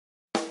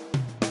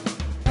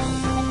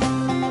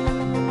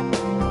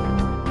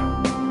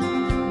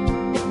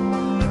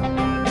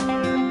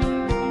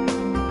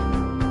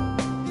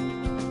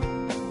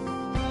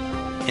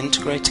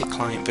Integrated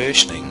client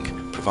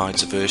versioning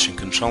provides a version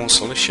control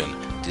solution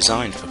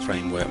designed for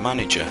Framework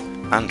Manager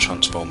and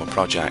Transformer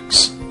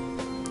projects.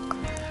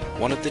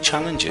 One of the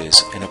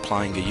challenges in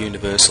applying a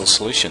universal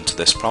solution to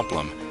this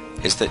problem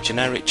is that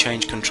generic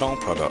change control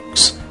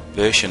products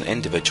version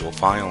individual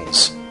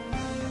files.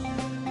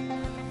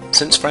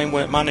 Since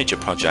Framework Manager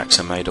projects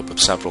are made up of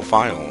several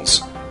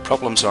files,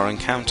 problems are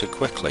encountered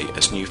quickly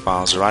as new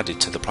files are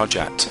added to the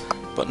project,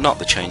 but not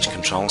the change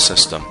control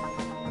system.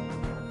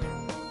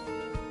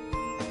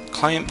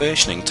 Client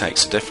versioning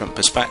takes a different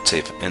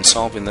perspective in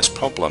solving this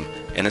problem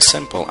in a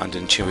simple and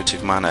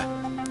intuitive manner.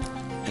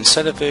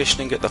 Instead of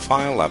versioning at the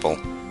file level,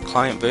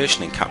 client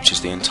versioning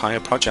captures the entire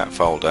project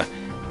folder,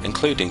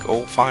 including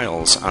all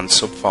files and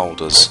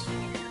subfolders.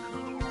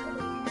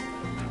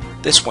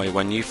 This way,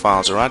 when new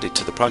files are added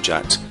to the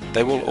project,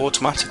 they will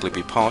automatically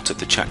be part of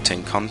the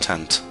checked-in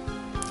content.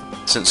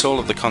 Since all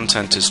of the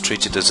content is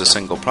treated as a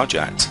single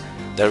project,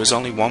 there is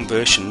only one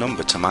version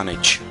number to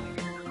manage.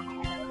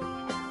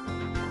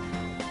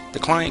 The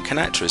client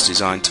connector is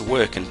designed to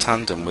work in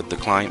tandem with the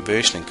client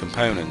versioning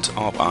component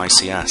of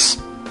ICS.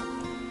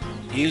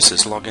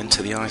 Users log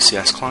into the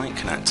ICS client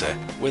connector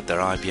with their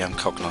IBM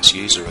Cognos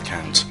user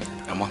account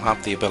and will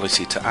have the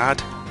ability to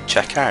add,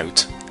 check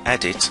out,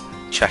 edit,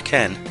 check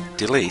in,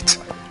 delete,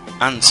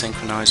 and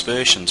synchronize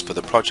versions for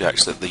the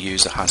projects that the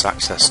user has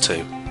access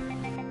to.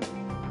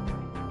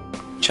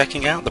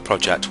 Checking out the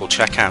project will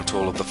check out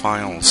all of the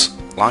files.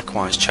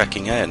 Likewise,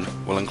 checking in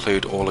will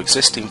include all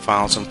existing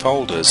files and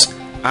folders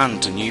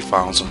and new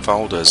files and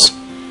folders.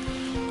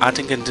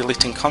 Adding and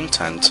deleting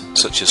content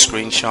such as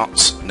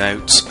screenshots,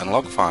 notes and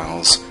log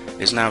files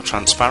is now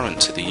transparent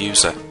to the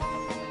user.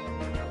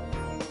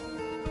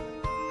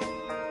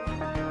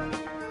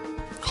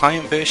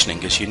 Client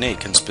versioning is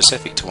unique and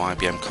specific to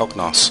IBM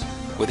Cognos,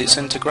 with its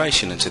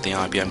integration into the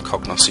IBM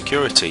Cognos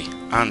security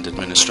and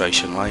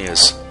administration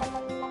layers.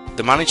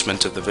 The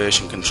management of the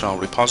version control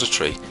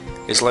repository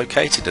is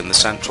located in the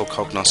central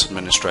Cognos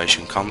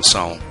administration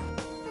console.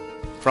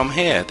 From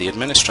here, the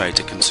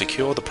administrator can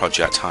secure the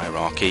project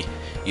hierarchy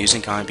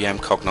using IBM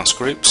Cognos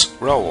groups,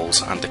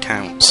 roles and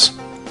accounts.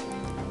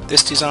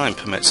 This design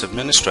permits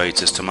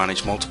administrators to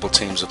manage multiple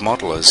teams of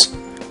modelers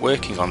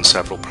working on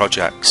several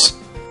projects.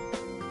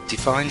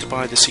 Defined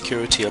by the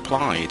security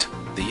applied,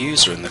 the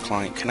user in the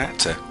client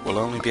connector will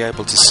only be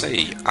able to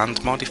see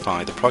and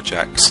modify the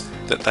projects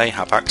that they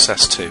have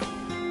access to.